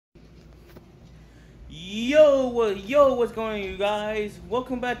Yo, what's going on, you guys?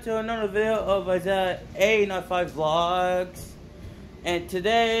 Welcome back to another video of Isaiah A95 Vlogs. And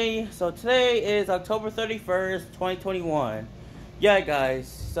today is October 31st, 2021. Yeah, guys,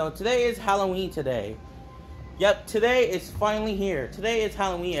 so today is Halloween today. Yep, today is finally here. Today is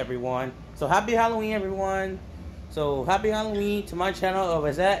Halloween, everyone. So happy Halloween, everyone. So happy Halloween to my channel of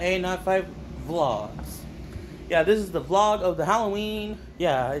Isaiah A95 Vlogs. Yeah, this is the vlog of the Halloween.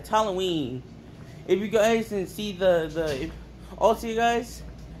 Yeah, it's Halloween. If you guys can see also, you guys,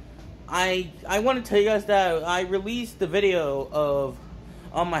 I want to tell you guys that I released the video of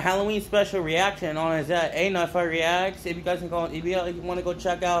my Halloween special reaction on Isaiah A95 Reacts. If you guys want to go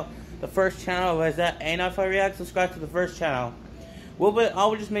check out the first channel of Isaiah A95 Reacts, subscribe to the first channel. I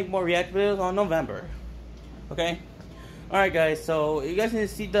will just make more react videos on November. Okay. Alright, guys, so you guys can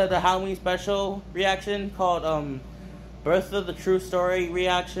see the Halloween special reaction called Birth of the True Story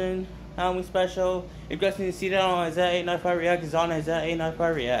reaction Halloween special. If you guys can see that on Isaiah A95 Reacts, it's on Isaiah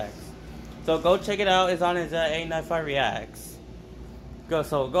A95 Reacts. So go check it out, it's on Isaiah A95 Reacts. Go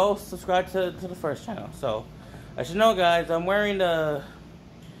subscribe to the first channel. So I should know, guys, I'm wearing I'm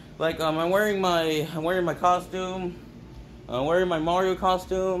wearing my costume. I'm wearing my Mario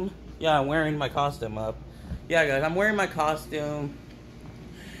costume. Yeah, I'm wearing my costume up. Yeah, guys, I'm wearing my costume.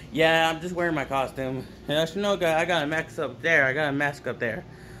 Yeah, I'm just wearing my costume. And I should know, guys, I got a mask up there.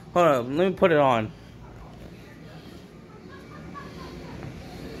 Hold up, let me put it on.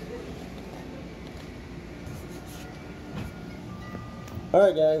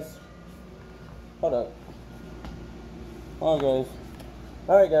 Alright, guys. Hold up. Hold on, guys.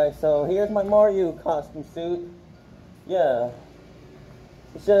 Alright, guys, so here's my Mario costume suit. Yeah.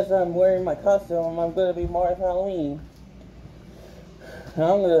 It's just I'm wearing my costume. I'm gonna be Mario for Halloween. And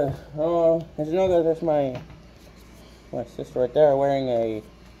I'm gonna, as you know, guys, there's my sister right there wearing a.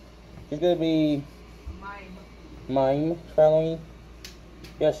 She's gonna be mime for Halloween.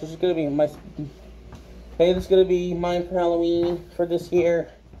 Yeah, she's gonna be my. Hey, this is gonna be mime for Halloween for this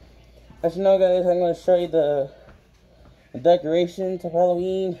year. As you know, guys, I'm gonna show you the decorations of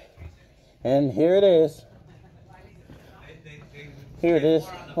Halloween, and here it is. Here it is.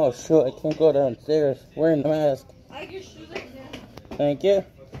 Oh shoot, I can't go downstairs wearing the mask. Thank you.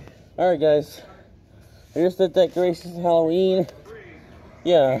 Alright, guys. Here's the decorations of Halloween.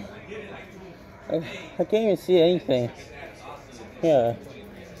 Yeah. I can't even see anything. Yeah.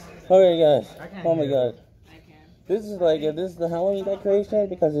 Okay, guys. Oh my god. This is the Halloween decoration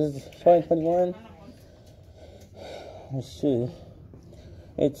because it's 2021. Let's see.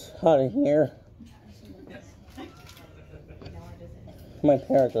 It's hot in here. My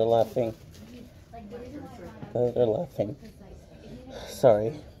parents are laughing. They're laughing.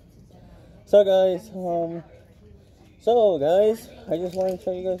 Sorry. So guys, I just want to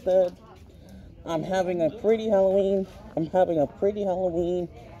show you guys that I'm having a pretty Halloween. I'm having a pretty Halloween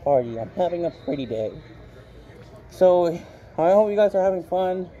party. I'm having a pretty day. So I hope you guys are having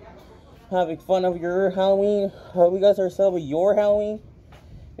fun of your Halloween. I hope you guys are celebrating your Halloween.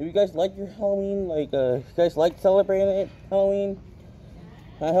 If you guys like your Halloween, if you guys like celebrating it, Halloween,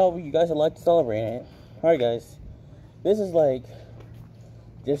 I hope you guys would like to celebrate it. Alright, guys. This is I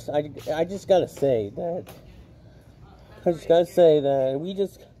just gotta say that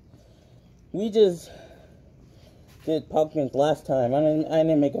we just did pumpkins last time. I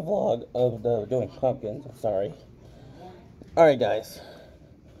didn't make a vlog of doing pumpkins. I'm sorry. Alright, guys.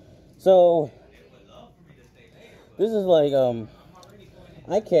 So this is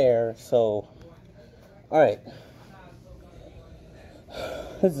I care, so alright.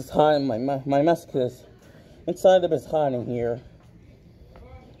 This is hot in my mask is inside of it's hot in here.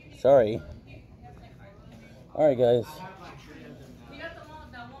 Sorry. Alright, guys.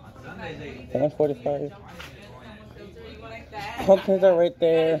 145. Pumpkins are right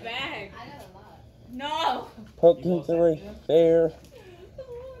there. No. Pumpkins are right there.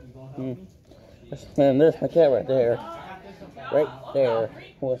 And there's my cat right there. Right there.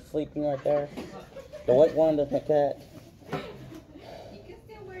 Who was sleeping right there. The white one, there's my cat.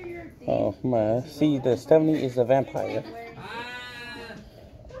 Oh my, see, the Stephanie is a vampire.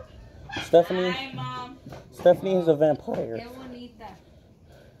 Stephanie is a vampire.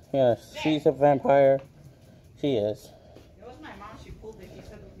 Yeah, she's a vampire. She is.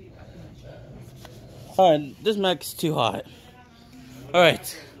 Alright, this mic's too hot.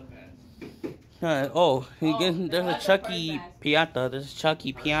 Alright. Oh, there's a Chucky Pianta. There's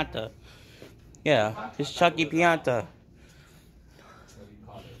Chucky Pianta. Yeah, it's Chucky Pianta.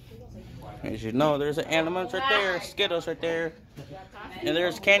 As you know, there's animals right there, Skittles right there, and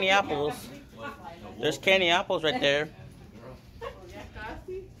there's candy apples. There's candy apples right there.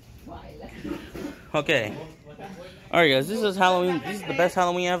 Okay. Alright guys, this is Halloween. This is the best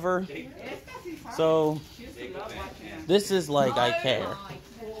Halloween ever. So, this is like I care.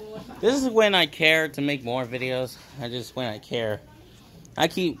 This is when I care to make more videos. When I care. I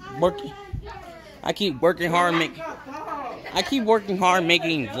keep working hard making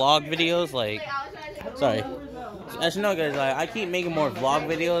vlog videos. Like, sorry. As you know guys, I keep making more vlog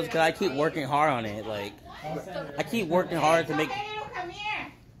videos because I keep working hard on it. Like, I keep working hard to make...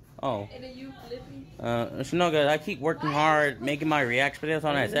 Oh. As you know guys, I keep working hard making my reaction videos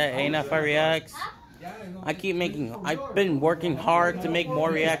on that A95 Reacts. I've been working hard to make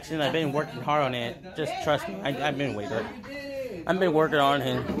more reactions. I've been working hard on it. Just trust me. I've been waiting. I've been working on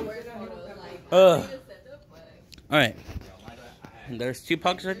it. Alright. There's 2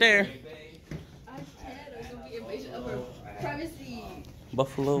 pucks right there.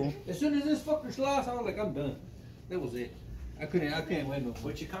 Buffalo. As soon as this fucker lost, I was like, I'm done. That was it. I couldn't win no more.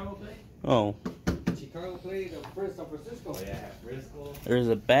 What Chicago play? Oh. Chicago played San Francisco. Yeah, Frisco. There's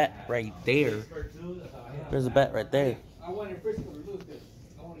a bat right there. There's a bat right there. I wanted Frisco to lose this.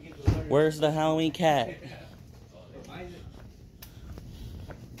 I want to get the Where's the Halloween cat?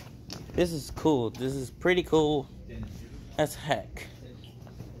 This is cool. This is pretty cool. As heck.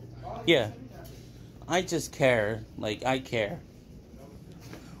 Yeah. I just care. Like, I care.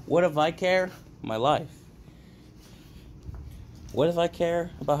 What if I care? My life. What if I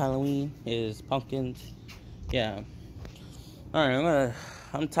care about Halloween is pumpkins. Yeah. Alright,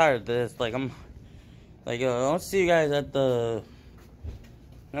 I'm tired of this. I'll see you guys at the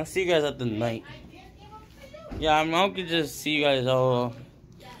night. Yeah, I'm gonna just see you guys all.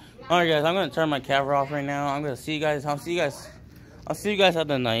 Alright guys, I'm gonna turn my camera off right now. I'll see you guys at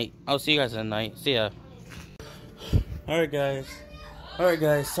the night. I'll see you guys at the night. See ya. Alright guys. Sorry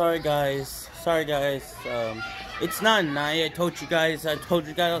guys. It's not night. I told you guys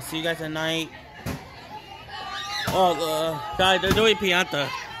I'll see you guys at night. Oh, guys, they're doing piñata.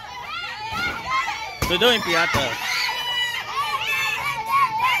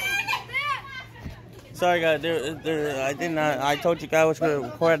 Sorry guys, I told you guys I was gonna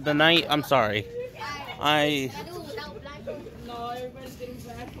record at the night. I'm sorry.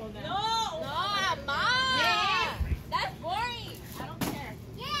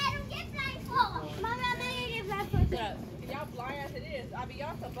 I'll be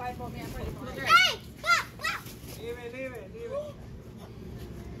also blindfold man for the Hey! Leave it.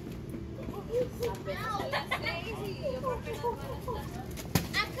 That's crazy.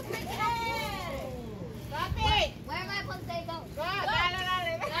 Stop it! Where am I supposed to go?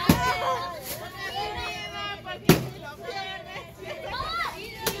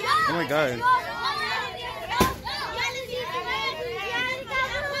 Oh my god.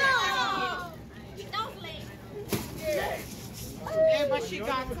 But she got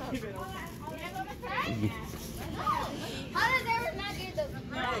How does Eric not get those?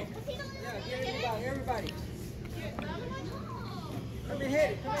 Everybody. Come in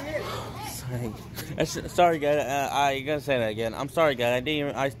here. Sorry guys, I gotta say that again. I'm sorry guys.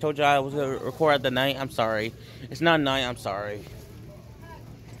 I told you I was gonna record at the night. I'm sorry. It's not night. I'm sorry.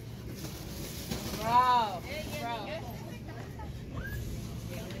 Bro.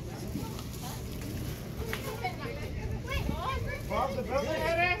 Pop the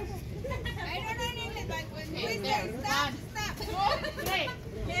building. Stop.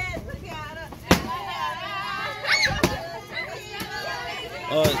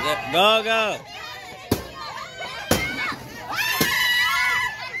 Oh, go.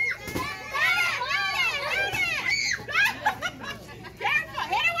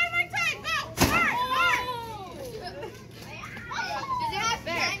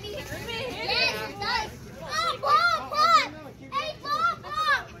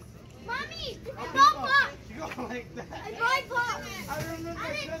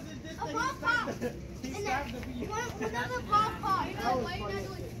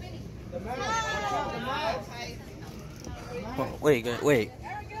 Wait.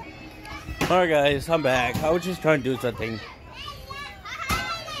 Alright guys, I'm back. I was just trying to do something.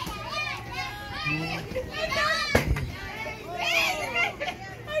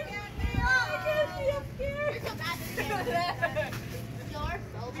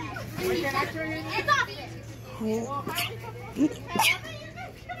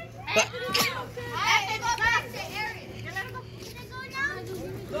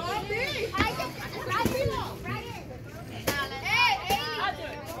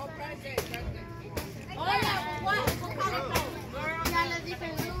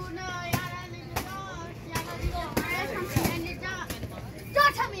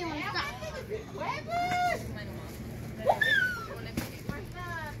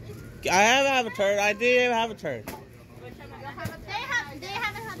 I have a turn. I did have a turn. They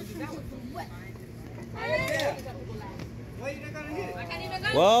haven't had a turn. Why you not gonna hit it? I can't even go.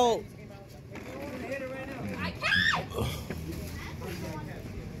 Well, Hit it right now. I can't.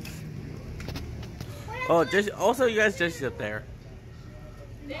 oh, just also you guys just sit there.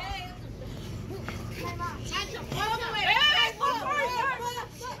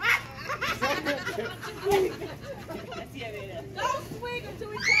 Don't swing until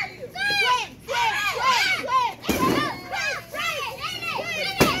we tell you.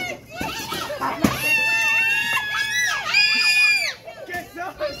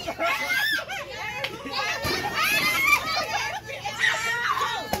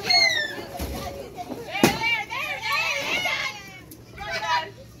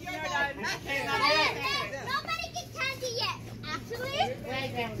 Nobody gets candy yet. Actually?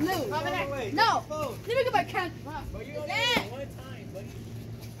 No. Let me get my candy.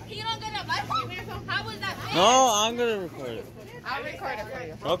 You don't get a blindfold? How was that? No, I'm gonna record it. I'll record it for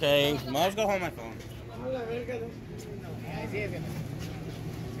you. Okay, I'll go hold my phone.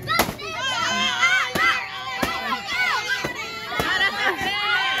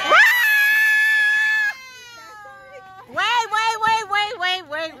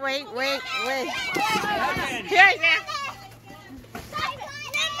 Wait. Here, Let's go.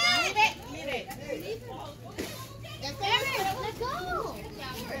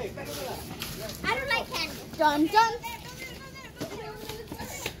 I don't like candy. Dun.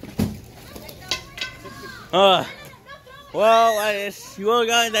 Well, I just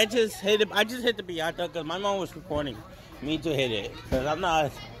hit the Beyonce because my mom was recording me to hit it because I'm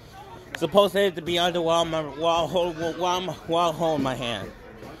not supposed to hit the Beyonce while holding my hand.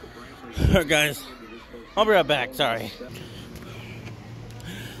 Alright, guys, I'll be right back. Sorry.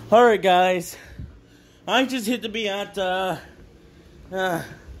 Alright, guys, I just hit the Beyonce.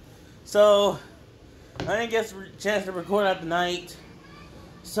 So I didn't get a chance to record out tonight.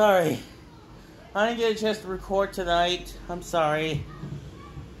 Sorry. I didn't get a chance to record tonight. I'm sorry.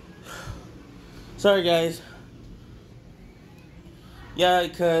 Sorry, guys. Yeah,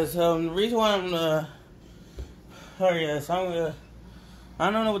 because the reason why I'm sorry, guys. I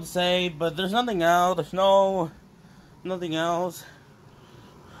don't know what to say, but there's nothing else. There's nothing else.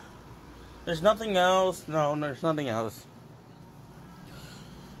 There's nothing else. No, there's nothing else.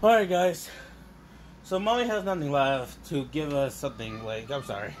 Alright, guys. So Mommy has nothing left to give us something. I'm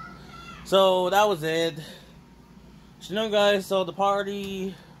sorry. So that was it. You know, guys, so the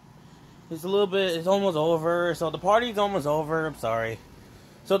party is it's almost over. So the party's almost over. I'm sorry.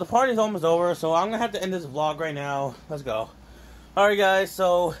 So the party's almost over. So I'm gonna have to end this vlog right now. Let's go. Alright, guys,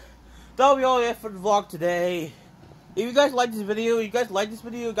 so that'll be all it for the vlog today. If you guys like this video, if you guys like the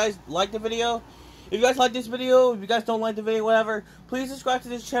video, if you guys like this video, if you guys don't like the video, whatever, please subscribe to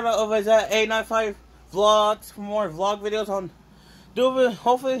this channel of A95 Vlogs for more vlog videos on.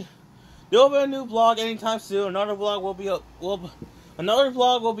 Hopefully there'll be a new vlog anytime soon. Another vlog will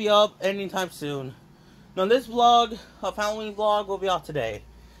be up anytime soon. Now this vlog, a Halloween vlog, will be out today.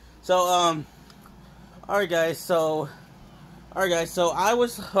 So alright guys, so you guys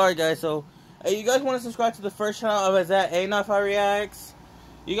want to subscribe to the first channel of A95 Reacts?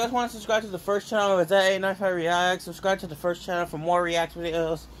 You guys want to subscribe to the first channel of A95 Reacts? Subscribe to the first channel for more React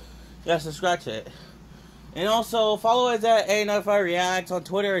videos. Yeah, subscribe to it. And also follow us at A95 Reacts on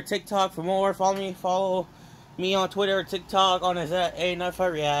Twitter or TikTok for more. Follow me on Twitter or TikTok on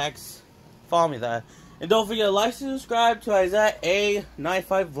A95 Reacts. Follow me there. And don't forget to like and subscribe to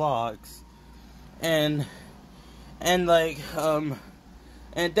A95 Vlogs. And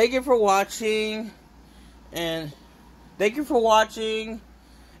thank you for watching.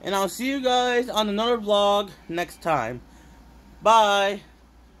 And I'll see you guys on another vlog next time. Bye.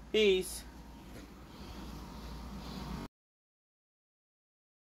 Peace.